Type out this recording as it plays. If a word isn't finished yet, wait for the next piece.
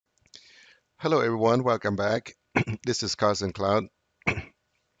Hello everyone, welcome back. This is Carson Cloud.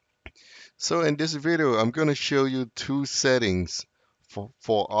 So in this video, I'm going to show you two settings for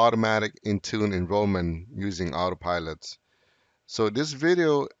automatic Intune enrollment using AutoPilot. So this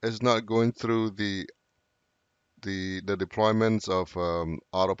video is not going through the deployments of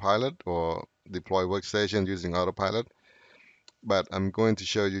AutoPilot or deploy workstation using AutoPilot, but I'm going to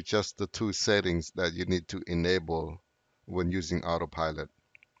show you just the two settings that you need to enable when using AutoPilot.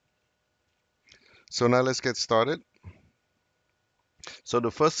 So now let's get started. So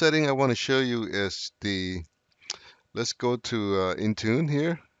the first setting I want to show you is let's go to Intune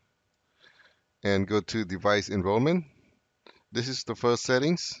here and go to device enrollment. This is the first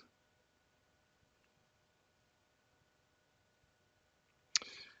settings.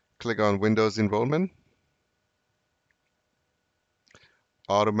 Click on Windows enrollment,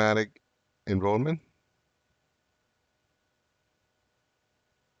 automatic enrollment.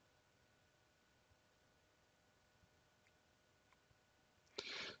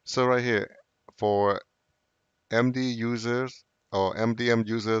 So right here for MD users or MDM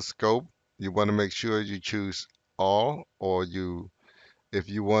user scope, you want to make sure you choose all, or if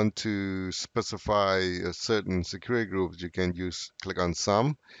you want to specify a certain security groups, you can click on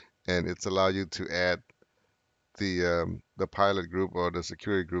some, and it's allow you to add the pilot group or the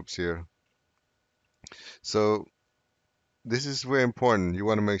security groups here. So this is very important. You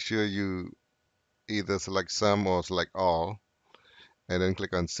want to make sure you either select some or select all, and then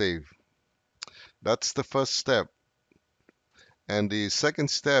click on save. That's the first step. And the second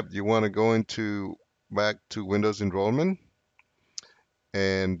step, you want to go into back to Windows enrollment,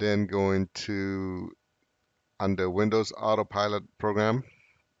 and then go into under Windows Autopilot program.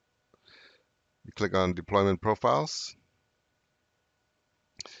 You click on deployment profiles.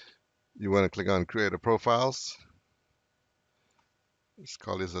 You want to click on create a profiles. Let's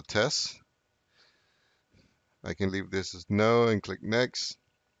call this a test. I can leave this as no and click next.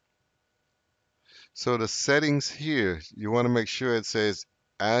 So the settings here, you want to make sure it says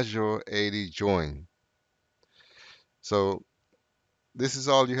Azure AD join. So this is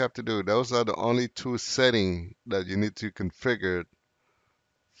all you have to do. Those are the only two settings that you need to configure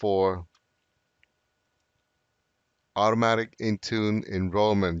for automatic Intune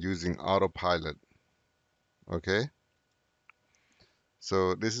enrollment using AutoPilot. Okay?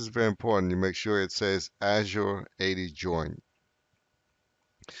 So this is very important. You make sure it says Azure AD join.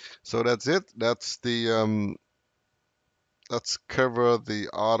 So that's it. Let's cover the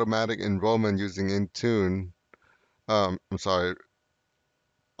automatic enrollment using Intune. I'm sorry,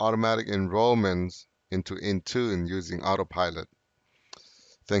 automatic enrollments into Intune using AutoPilot.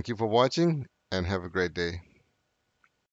 Thank you for watching and have a great day.